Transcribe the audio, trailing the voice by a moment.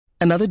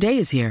Another day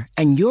is here,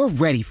 and you're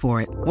ready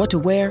for it. What to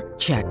wear?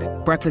 Check.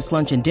 Breakfast,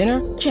 lunch, and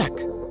dinner? Check.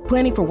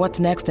 Planning for what's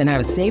next and how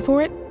to save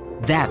for it?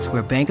 That's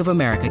where Bank of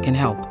America can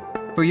help.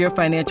 For your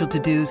financial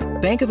to-dos,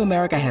 Bank of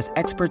America has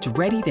experts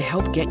ready to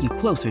help get you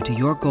closer to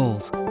your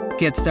goals.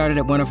 Get started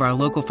at one of our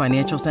local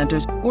financial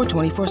centers or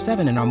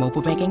 24/7 in our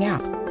mobile banking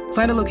app.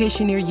 Find a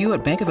location near you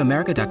at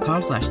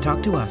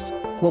bankofamerica.com/talktous.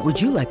 What would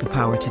you like the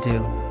power to do?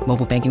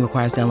 Mobile banking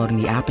requires downloading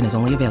the app and is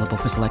only available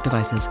for select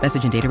devices.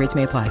 Message and data rates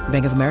may apply.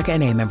 Bank of America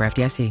N.A., member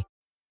FDIC.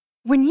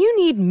 When you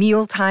need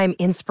mealtime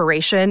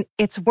inspiration,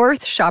 it's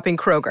worth shopping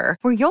Kroger,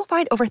 where you'll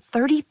find over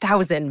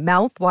 30,000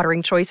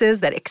 mouth-watering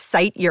choices that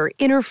excite your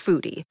inner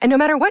foodie. And no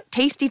matter what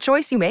tasty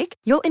choice you make,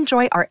 you'll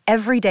enjoy our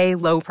everyday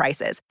low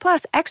prices,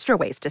 plus extra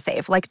ways to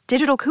save, like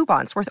digital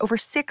coupons worth over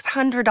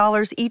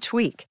 $600 each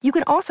week. You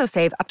can also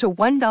save up to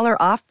 $1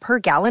 off per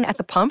gallon at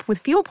the pump with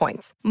fuel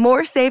points.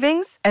 More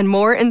savings and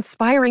more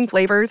inspiring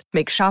flavors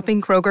make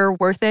shopping Kroger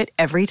worth it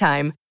every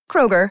time.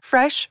 Kroger,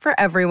 fresh for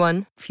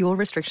everyone. Fuel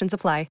restrictions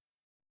apply.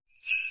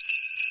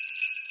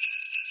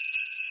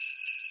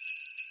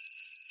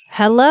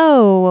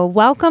 Hello,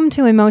 welcome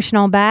to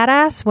Emotional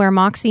Badass, where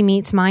Moxie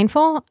meets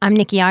Mindful. I'm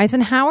Nikki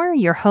Eisenhower,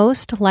 your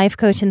host, life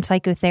coach, and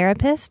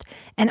psychotherapist.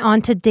 And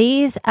on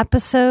today's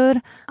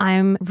episode,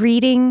 I'm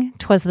reading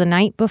 'Twas the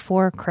Night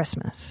Before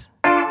Christmas.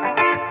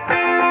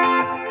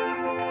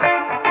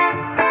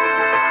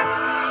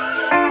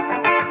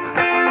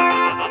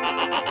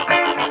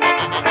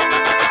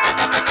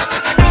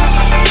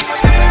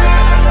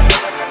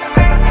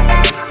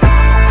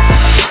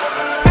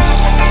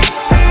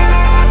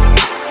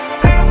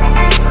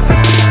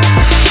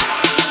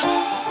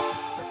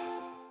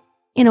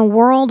 In a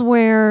world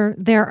where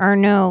there are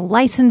no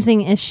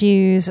licensing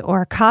issues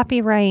or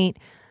copyright,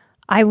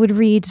 I would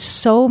read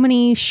so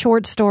many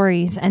short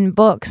stories and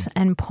books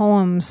and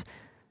poems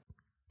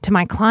to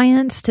my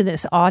clients, to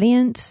this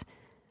audience.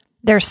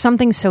 There's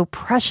something so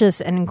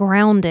precious and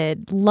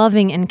grounded,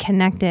 loving and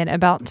connected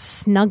about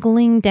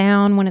snuggling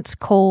down when it's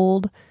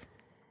cold,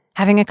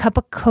 having a cup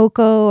of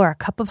cocoa or a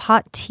cup of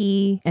hot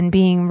tea, and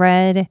being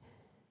read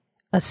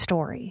a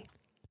story.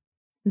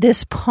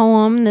 This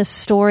poem, this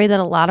story that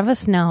a lot of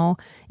us know,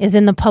 is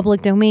in the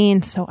public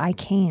domain, so I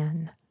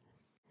can.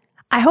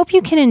 I hope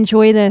you can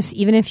enjoy this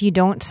even if you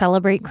don't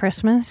celebrate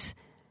Christmas.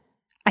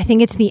 I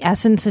think it's the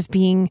essence of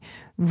being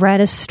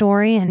read a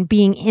story and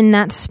being in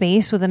that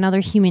space with another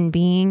human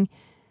being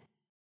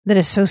that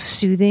is so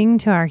soothing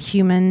to our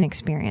human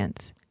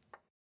experience.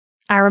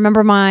 I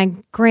remember my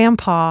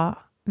grandpa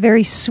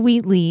very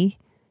sweetly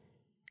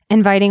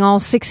inviting all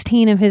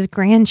 16 of his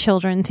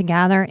grandchildren to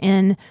gather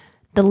in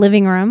the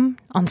living room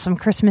on some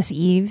Christmas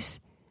Eves.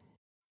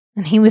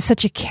 And he was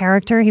such a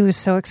character. He was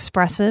so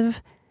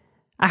expressive.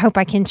 I hope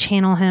I can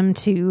channel him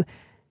to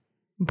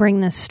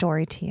bring this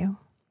story to you.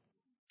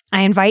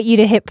 I invite you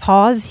to hit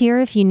pause here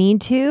if you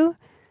need to.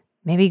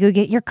 Maybe go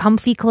get your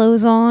comfy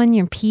clothes on,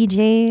 your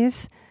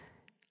PJs,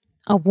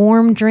 a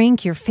warm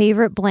drink, your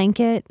favorite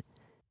blanket,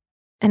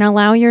 and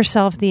allow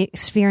yourself the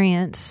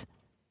experience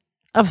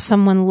of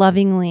someone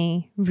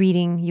lovingly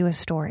reading you a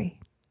story.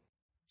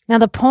 Now,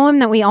 the poem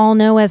that we all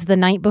know as The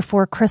Night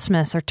Before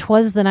Christmas, or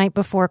 'Twas the Night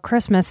Before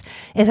Christmas,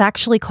 is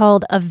actually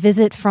called A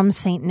Visit from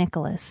St.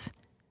 Nicholas.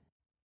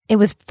 It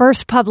was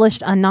first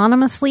published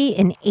anonymously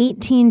in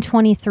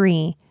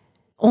 1823.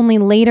 Only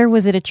later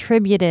was it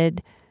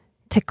attributed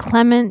to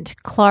Clement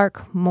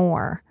Clarke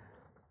Moore,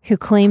 who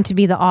claimed to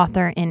be the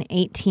author in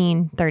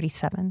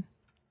 1837.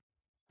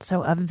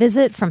 So, A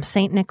Visit from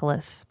St.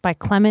 Nicholas by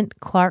Clement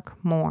Clarke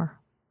Moore.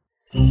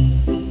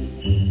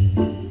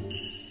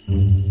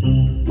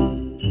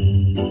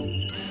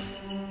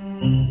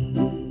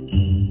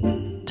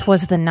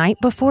 'Twas the night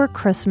before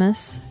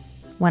Christmas,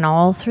 when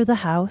all through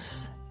the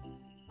house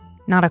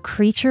not a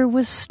creature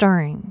was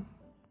stirring,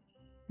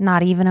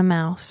 not even a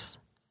mouse.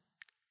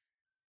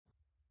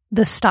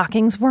 The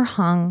stockings were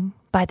hung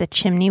by the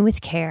chimney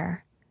with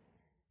care,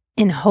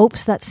 in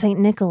hopes that St.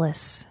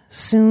 Nicholas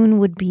soon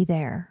would be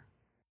there.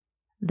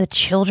 The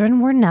children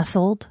were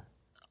nestled,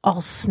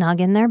 all snug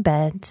in their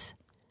beds,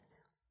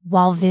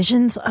 while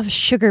visions of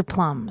sugar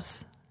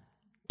plums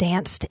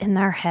danced in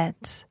their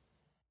heads.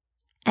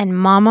 And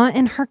Mama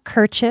in her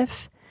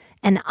kerchief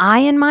and I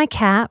in my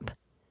cap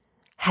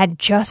had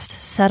just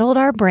settled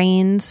our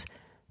brains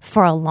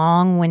for a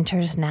long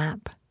winter's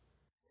nap.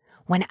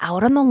 When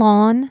out on the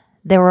lawn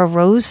there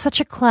arose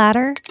such a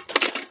clatter,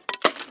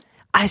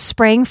 I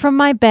sprang from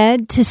my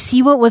bed to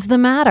see what was the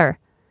matter.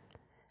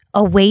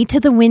 Away to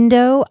the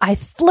window I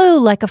flew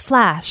like a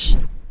flash,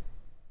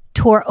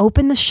 tore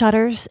open the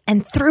shutters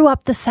and threw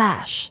up the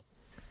sash.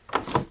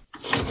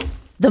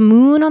 The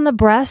moon on the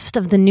breast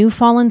of the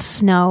new-fallen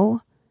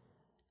snow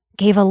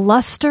gave a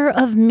luster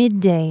of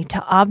midday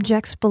to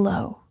objects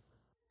below,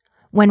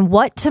 when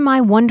what to my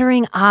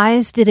wondering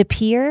eyes did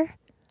appear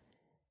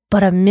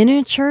but a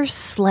miniature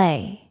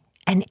sleigh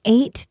and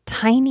 8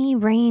 tiny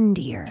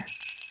reindeer,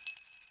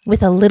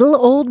 with a little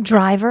old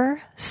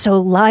driver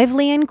so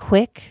lively and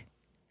quick,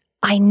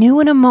 I knew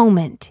in a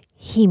moment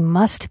he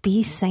must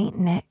be Saint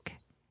Nick.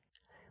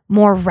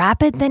 More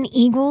rapid than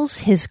eagles,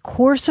 his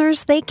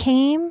coursers they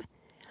came,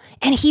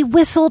 and he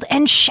whistled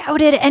and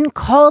shouted and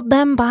called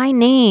them by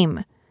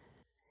name.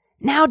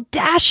 Now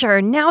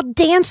Dasher, now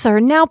Dancer,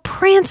 now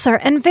Prancer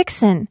and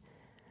Vixen.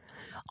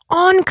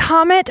 On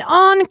Comet,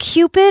 on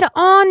Cupid,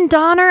 on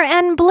Donner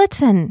and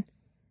Blitzen.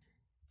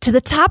 To the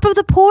top of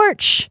the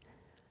porch,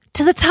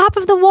 to the top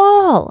of the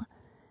wall.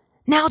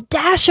 Now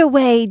dash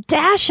away,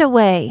 dash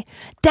away,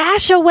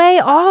 dash away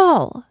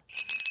all.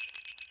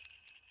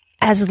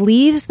 As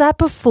leaves that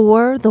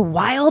before the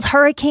wild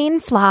hurricane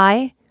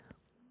fly,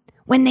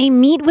 when they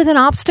meet with an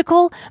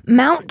obstacle,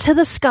 mount to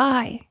the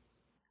sky.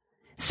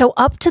 So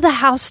up to the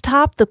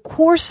housetop the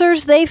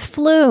coursers they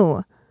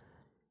flew,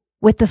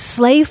 with the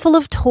sleigh full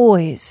of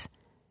toys,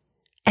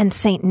 and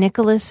St.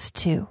 Nicholas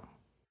too.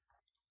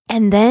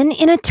 And then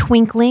in a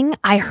twinkling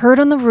I heard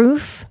on the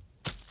roof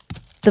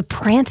the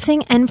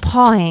prancing and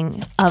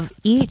pawing of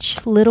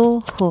each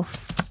little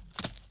hoof.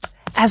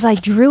 As I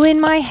drew in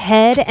my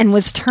head and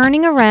was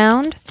turning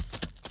around,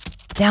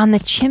 down the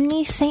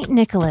chimney St.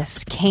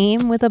 Nicholas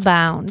came with a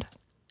bound.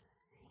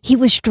 He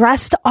was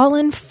dressed all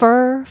in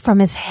fur from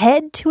his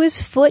head to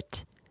his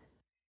foot,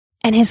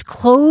 and his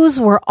clothes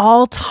were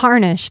all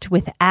tarnished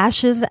with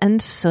ashes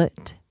and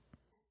soot.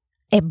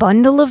 A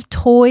bundle of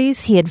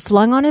toys he had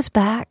flung on his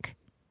back,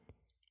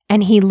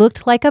 and he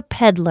looked like a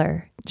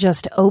peddler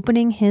just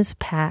opening his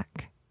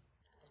pack.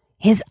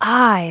 His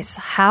eyes,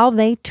 how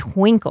they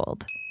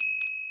twinkled.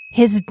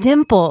 His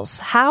dimples,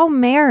 how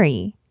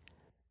merry.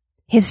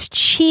 His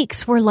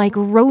cheeks were like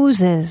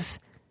roses,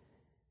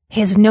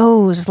 his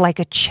nose like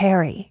a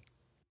cherry.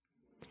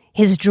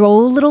 His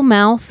droll little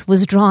mouth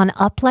was drawn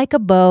up like a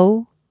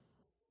bow,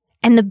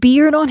 and the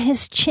beard on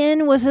his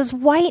chin was as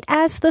white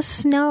as the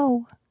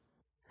snow.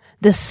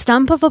 The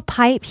stump of a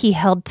pipe he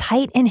held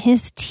tight in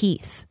his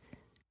teeth,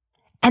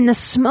 and the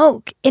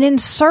smoke, it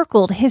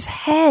encircled his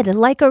head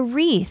like a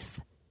wreath.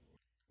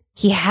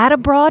 He had a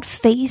broad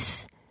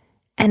face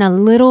and a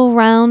little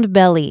round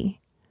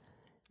belly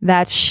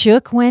that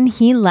shook when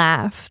he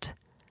laughed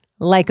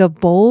like a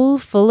bowl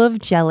full of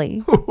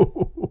jelly.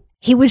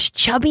 He was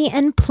chubby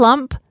and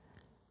plump,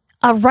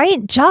 a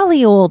right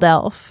jolly old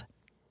elf,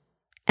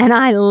 and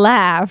I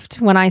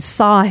laughed when I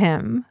saw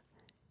him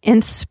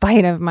in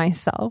spite of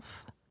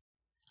myself.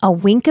 A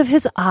wink of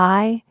his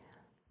eye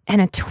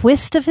and a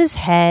twist of his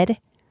head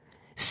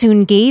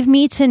soon gave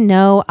me to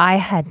know I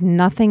had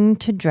nothing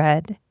to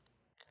dread.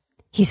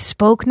 He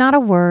spoke not a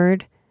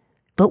word,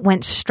 but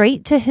went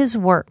straight to his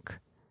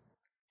work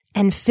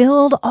and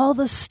filled all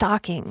the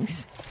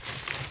stockings,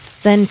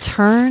 then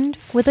turned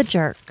with a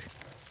jerk,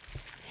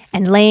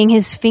 and laying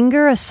his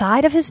finger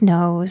aside of his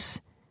nose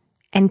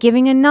and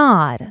giving a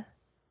nod,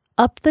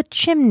 up the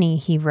chimney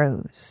he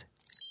rose.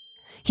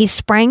 He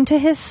sprang to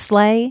his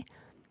sleigh,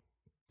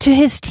 to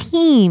his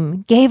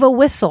team gave a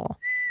whistle,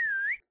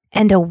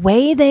 and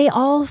away they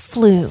all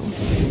flew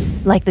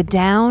like the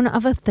down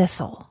of a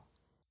thistle.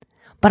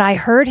 But I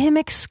heard him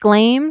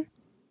exclaim,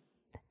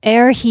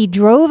 ere he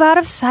drove out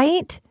of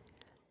sight,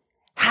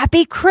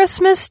 "Happy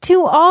Christmas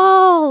to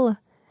all,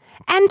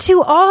 and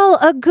to all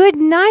a good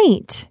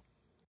night."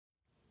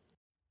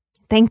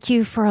 Thank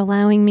you for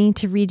allowing me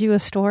to read you a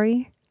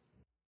story.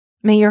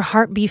 May your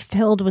heart be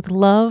filled with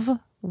love,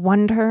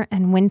 wonder,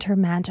 and winter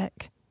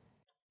magic.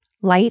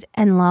 Light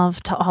and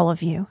love to all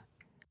of you.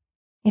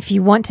 If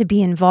you want to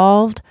be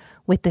involved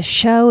with the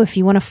show, if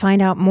you want to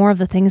find out more of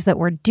the things that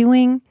we're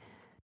doing,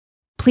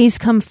 please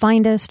come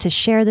find us to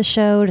share the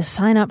show, to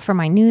sign up for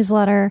my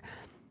newsletter,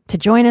 to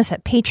join us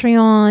at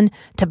Patreon,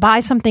 to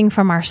buy something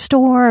from our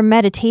store,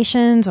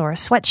 meditations, or a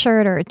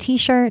sweatshirt or a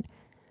t-shirt.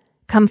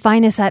 Come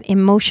find us at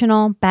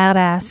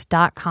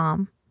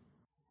emotionalbadass.com.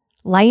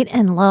 Light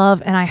and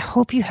love, and I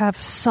hope you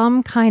have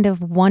some kind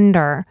of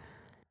wonder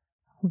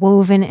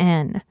woven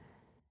in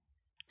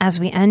as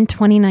we end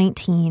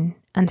 2019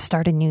 and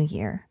start a new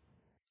year.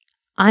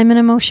 I'm an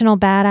emotional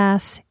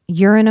badass,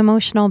 you're an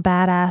emotional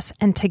badass,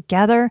 and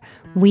together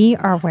we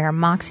are where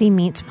Moxie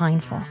meets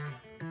mindful.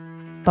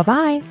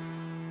 Bye-bye.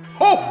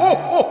 Ho, ho,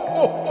 ho,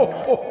 ho, ho,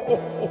 ho,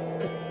 ho.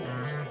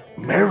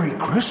 Merry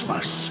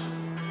Christmas.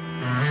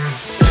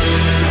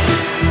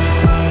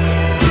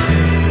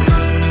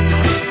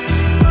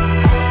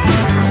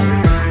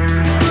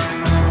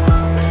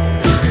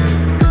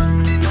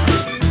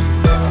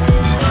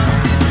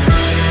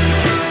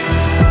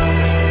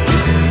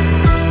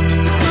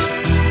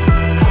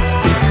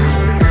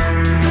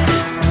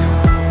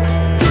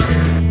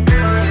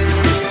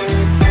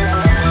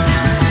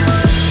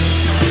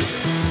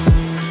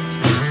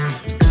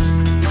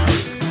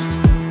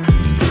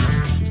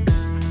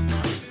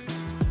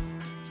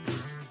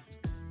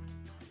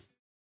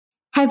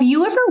 Have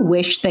you ever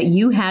wished that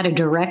you had a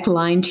direct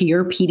line to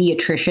your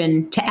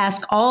pediatrician to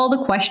ask all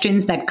the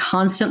questions that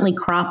constantly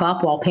crop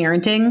up while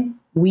parenting?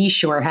 We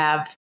sure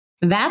have.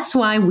 That's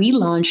why we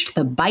launched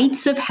the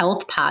Bites of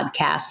Health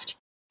podcast.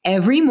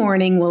 Every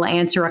morning, we'll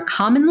answer a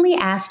commonly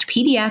asked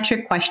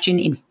pediatric question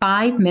in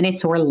 5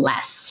 minutes or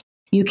less.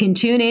 You can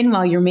tune in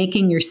while you're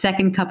making your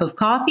second cup of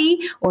coffee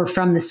or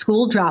from the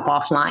school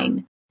drop-off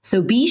line.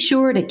 So be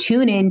sure to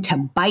tune in to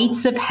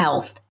Bites of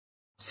Health,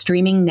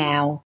 streaming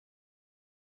now.